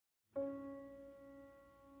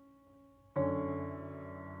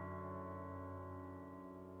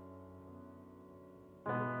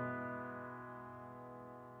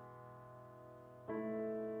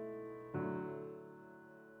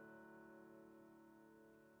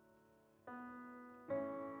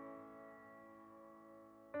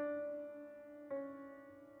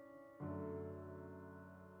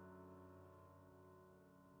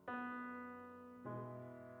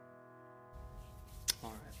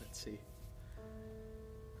let's see.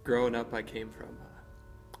 Growing up, I came from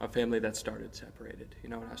a family that started separated. You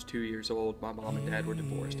know, when I was 2 years old, my mom and dad were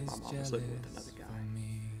divorced, and my mom was living with another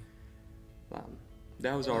guy.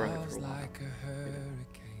 That was all right for a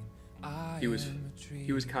while. He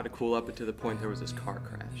was kind of cool up until the point there was this car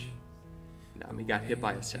crash. He got hit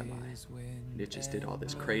by a semi, and it just did all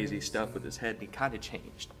this crazy stuff with his head, and he kind of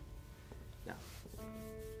changed. Now,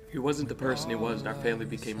 he wasn't the person he was, and our family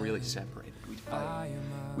became really separated. We'd fight,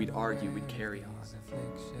 we'd argue, we'd carry on.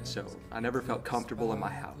 So I never felt comfortable in my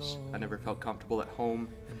house. I never felt comfortable at home.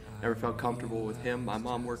 Never felt comfortable with him. My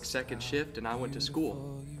mom worked second shift, and I went to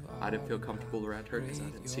school. I didn't feel comfortable around her because I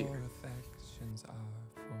didn't see her.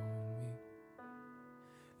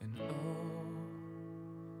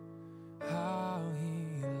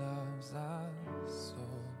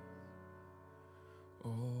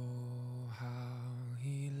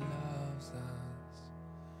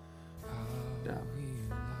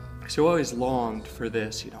 So I always longed for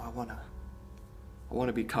this, I want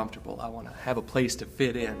to be comfortable. I want to have a place to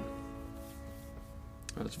fit in.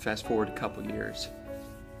 Let's fast forward a couple years,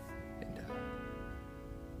 and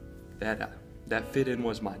that fit in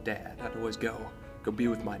was my dad. I'd always go be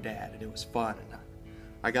with my dad, and it was fun, and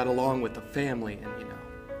I got along with the family, and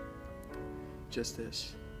just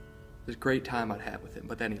this great time I'd have with him.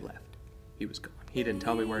 But then he left. He was gone. He didn't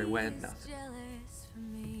tell me where he went, nothing.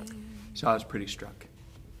 So I was pretty struck.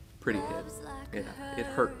 Pretty hit. It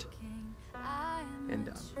hurt. And,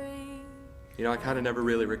 I kind of never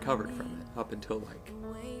really recovered from it up until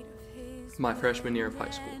my freshman year of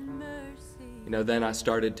high school. Then I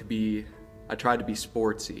tried to be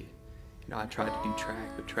sportsy. I tried to do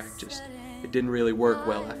track, but track it didn't really work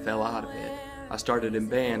well. I fell out of it. I started in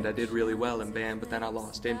band. I did really well in band, but then I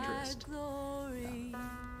lost interest.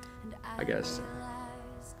 I guess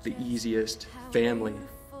the easiest family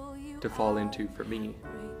to fall into for me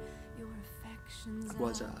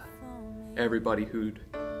was everybody who'd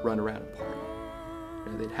run around and party.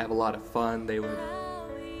 They'd have a lot of fun. They would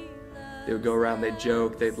go around, they'd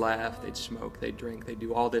joke, they'd laugh, they'd smoke, they'd drink, they'd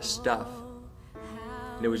do all this stuff.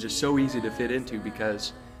 And it was just so easy to fit into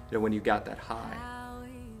because, when you got that high,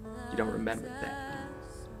 you don't remember that.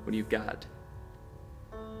 When you've got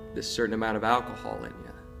this certain amount of alcohol in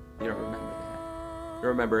you, you don't remember that. You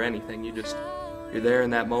don't remember anything. You're there in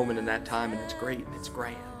that moment, in that time, and it's great and it's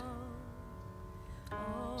grand.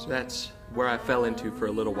 So that's where I fell into for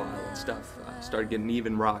a little while, and stuff started getting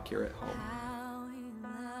even rockier at home.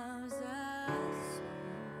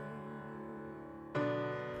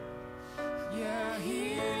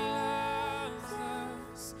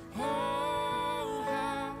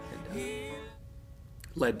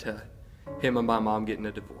 Led to him and my mom getting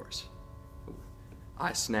a divorce.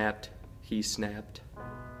 I snapped, he snapped,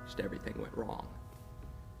 just everything went wrong.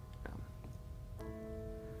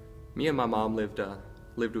 Me and my mom lived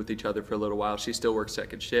with each other for a little while. She still worked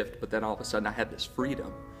second shift, but then all of a sudden I had this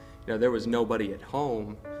freedom. There was nobody at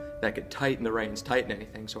home that could tighten the reins, tighten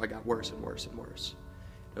anything, so I got worse and worse and worse.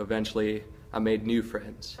 Eventually, I made new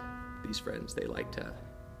friends. These friends, they'd like to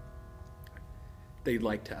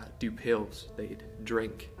do pills, they'd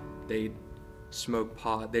drink, they'd smoke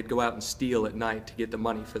pot, they'd go out and steal at night to get the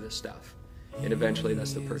money for this stuff. And eventually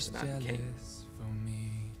that's the person I became.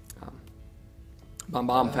 My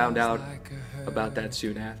mom found out about that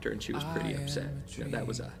soon after, and she was pretty upset. That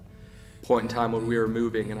was a point in time when we were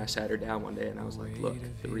moving, and I sat her down one day and I was like, look,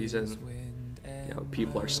 the reason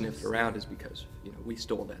people are sniffed around is because we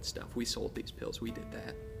stole that stuff. We sold these pills. We did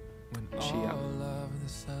that. And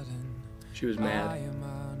she was mad,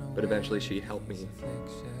 but eventually she helped me.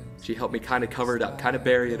 She helped me kind of cover it up, kind of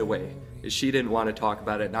bury it away. She didn't want to talk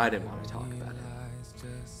about it, and I didn't want to talk about it.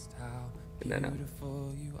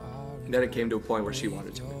 And then it came to a point where she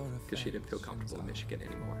wanted to move because she didn't feel comfortable in Michigan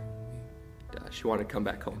anymore. She wanted to come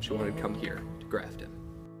back home. She wanted to come here to Grafton.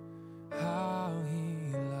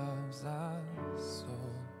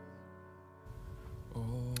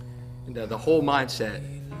 And the whole mindset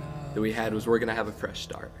that we had was we're going to have a fresh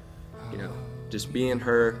start. Just me and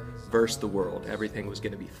her versus the world. Everything was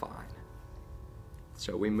going to be fine.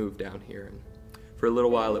 So we moved down here, and for a little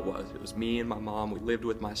while it was me and my mom. We lived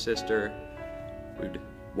with my sister. We'd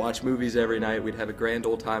watch movies every night. We'd have a grand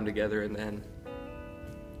old time together, and then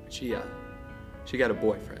she got a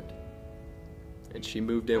boyfriend, and she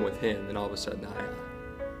moved in with him, and all of a sudden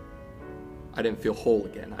I didn't feel whole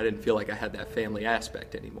again. I didn't feel like I had that family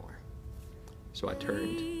aspect anymore. So I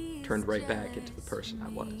turned right back into the person I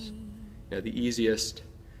was. The easiest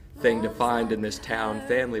thing to find in this town,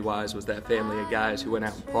 family-wise, was that family of guys who went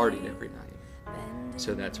out and partied every night.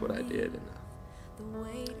 So that's what I did, and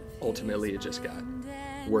ultimately it just got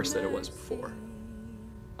worse than it was before.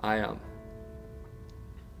 I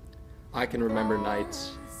can remember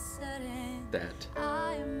nights that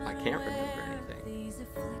I can't remember anything.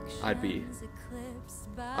 I'd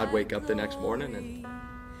wake up the next morning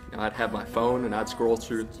and I'd have my phone and I'd scroll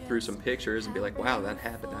through some pictures and be like, wow, that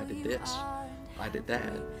happened. I did this. I did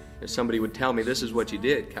that. If somebody would tell me, this is what you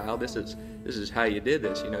did, Kyle. This is how you did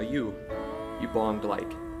this. You bombed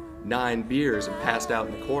like 9 beers and passed out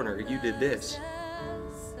in the corner. You did this.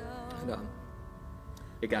 And,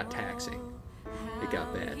 it got taxing. It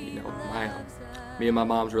got bad. Me and my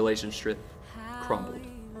mom's relationship crumbled.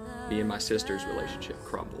 Me and my sister's relationship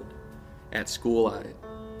crumbled. At school,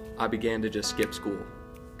 I began to just skip school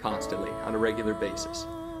constantly on a regular basis.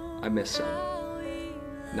 I missed some.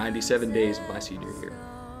 97 days of my senior year.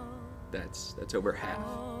 That's over half.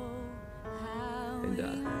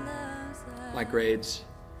 And my grades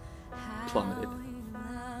plummeted.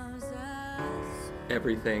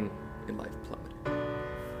 Everything in life plummeted.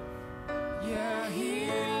 Yeah, he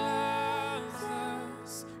loves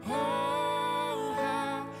us. Oh,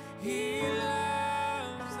 how he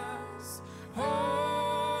loves us.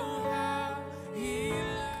 Oh, how he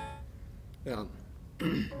loves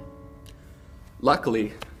us.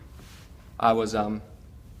 Luckily, I was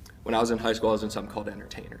when I was in high school, I was in something called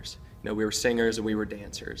entertainers. We were singers and we were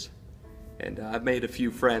dancers, and I've made a few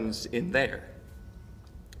friends in there.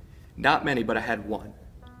 Not many, but I had one.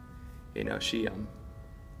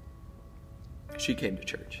 She came to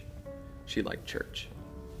church. She liked church.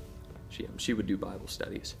 She would do Bible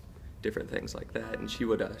studies, different things like that, and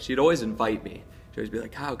she'd always invite me. She'd always be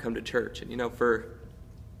like, "Kyle, come to church." And for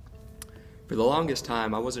the longest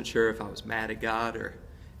time, I wasn't sure if I was mad at God or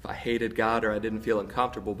if I hated God or I didn't feel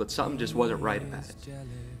uncomfortable, but something just wasn't right about it.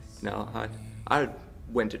 I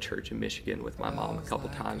went to church in Michigan with my mom a couple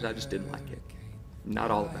times. I just didn't like it.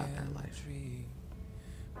 Not all about that life.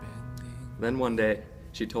 Then one day,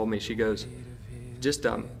 she told me, she goes, just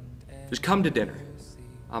come to dinner.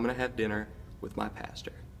 I'm going to have dinner with my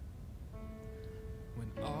pastor.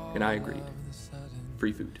 And I agreed.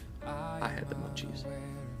 Free food. I had the munchies.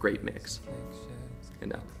 Great mix.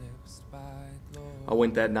 And I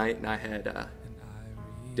went that night and I had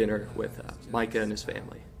dinner with Micah and his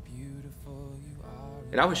family.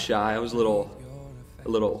 And I was shy. I was a little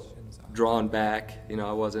drawn back.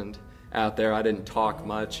 I wasn't out there. I didn't talk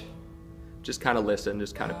much. Just kind of listened,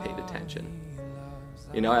 just kind of paid attention.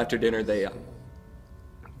 After dinner they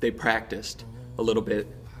practiced a little bit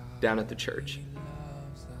down at the church.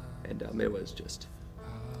 And it was just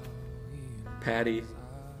Patty,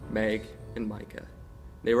 Meg, and Micah.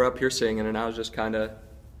 They were up here singing, and I was just kind of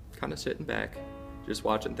sitting back, just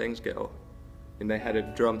watching things go. And they had a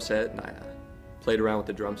drum set, and I played around with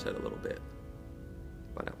the drum set a little bit.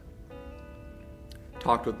 But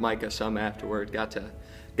talked with Micah some afterward. Got to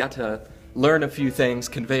learn a few things,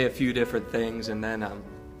 convey a few different things, and then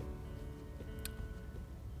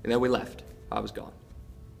we left. I was gone.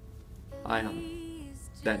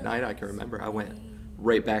 That night I can remember I went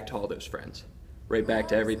right back to all those friends, right back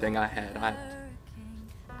to everything I had. I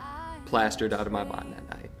plastered out of my mind that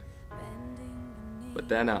night. But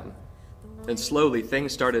then and slowly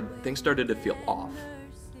things started to feel off.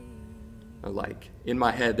 Like in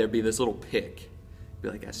my head there'd be this little pick, be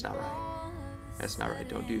like, that's not right. That's not right.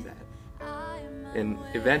 Don't do that. And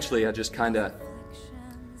eventually I kind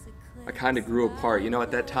of grew apart.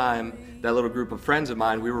 At that time, that little group of friends of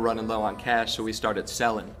mine, we were running low on cash, so we started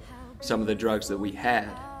selling some of the drugs that we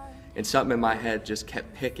had. And something in my head just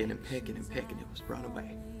kept picking and picking and picking. It was run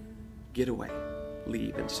away, get away,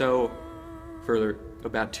 leave. And so for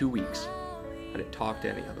about 2 weeks, I didn't talk to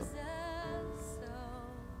any of them.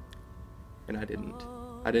 And I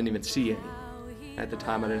didn't even see any. At the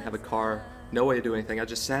time, I didn't have a car, no way to do anything. I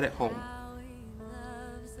just sat at home.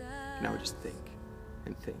 And I would just think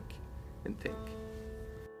and think and think.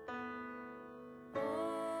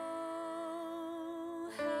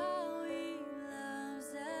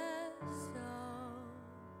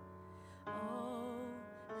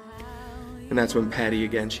 And that's when Patty,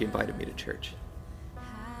 again, she invited me to church.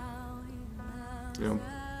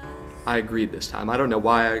 I agreed this time. I don't know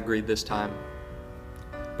why I agreed this time,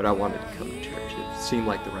 but I wanted to come to church. It seemed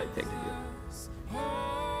like the right thing to do.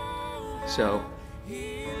 So,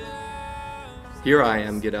 here I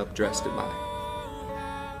am, get up, dressed in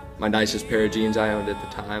my nicest pair of jeans I owned at the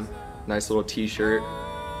time. Nice little t-shirt.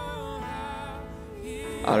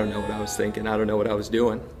 I don't know what I was thinking. I don't know what I was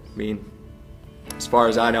doing. I mean, as far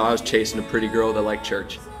as I know, I was chasing a pretty girl that liked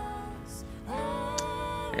church.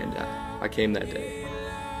 And I came that day.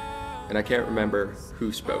 And I can't remember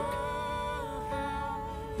who spoke.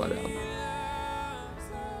 But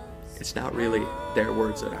it's not really their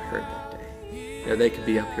words that I heard that day. You know, they could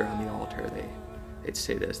be up here on the altar, they'd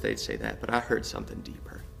say this, they'd say that, but I heard something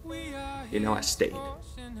deeper. You know, I stayed.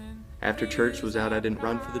 After church was out, I didn't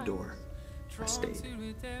run for the door. I stayed.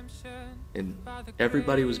 And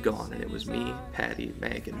everybody was gone, and it was me, Patty,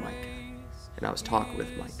 Meg, and Micah. And I was talking with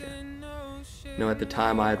Micah. You know, at the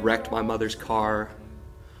time I had wrecked my mother's car.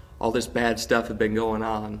 All this bad stuff had been going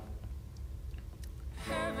on.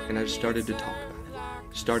 And I just started to talk about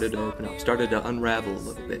it. Started to open up, started to unravel a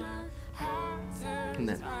little bit. And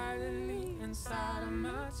then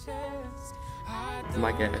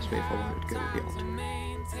Micah asked me if I wanted to go to the altar.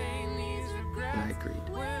 And I agreed.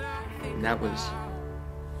 And that was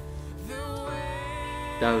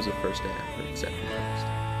the first day I ever accepted Christ.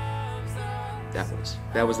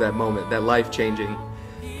 That was that moment, that life-changing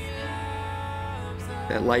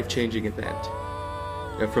event.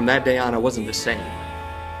 And from that day on, I wasn't the same.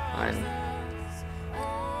 I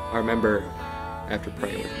remember after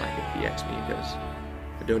praying with Micah, he asked me, he goes,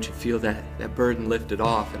 "Don't you feel that burden lifted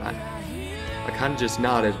off?" And I kind of just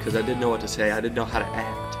nodded because I didn't know what to say. I didn't know how to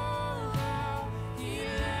act.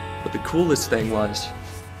 But the coolest thing was,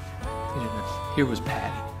 you know, here was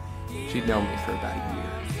Patty. She'd known me for about a year.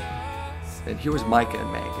 And here was Micah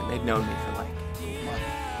and Meg, and they'd known me for like a month.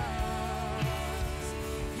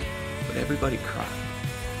 But everybody cried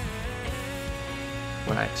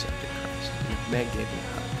when I accepted Christ. And Meg gave me a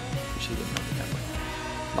hug. She didn't know me that well.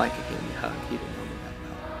 Micah gave me a hug. He didn't know me that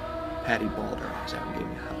well. Patty bawled her eyes out and gave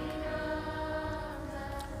me a hug.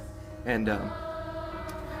 And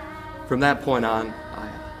from that point on,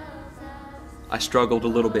 I struggled a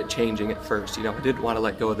little bit changing at first. You know, I didn't want to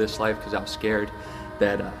let go of this life because I was scared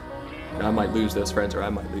that you know, I might lose those friends or I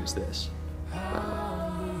might lose this.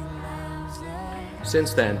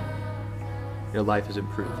 Since then, you know, life has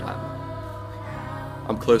improved.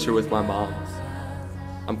 I'm closer with my mom.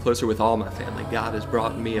 I'm closer with all my family. God has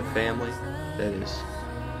brought me a family that is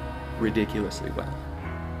ridiculously well.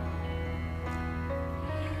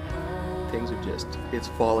 Things have it's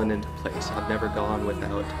fallen into place. I've never gone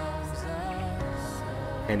without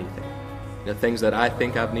anything. The things that I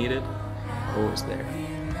think I've needed are always there.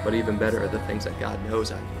 But even better are the things that God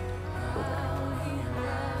knows I need are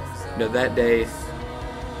there. You know, that day,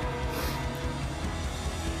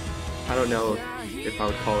 I don't know if I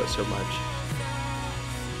would call it so much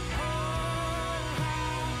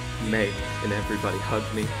Meg and everybody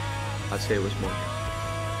hugged me. I'd say it was more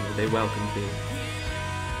God. You know, they welcomed me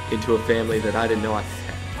into a family that I didn't know I could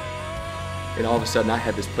have. And all of a sudden I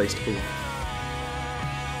had this place to belong.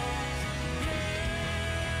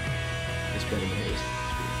 It's been amazing.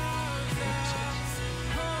 Ever since.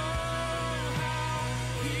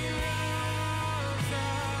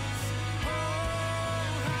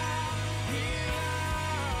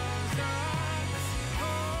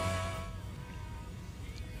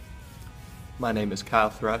 My name is Kyle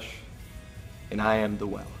Thrush, and I am the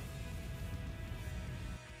Well.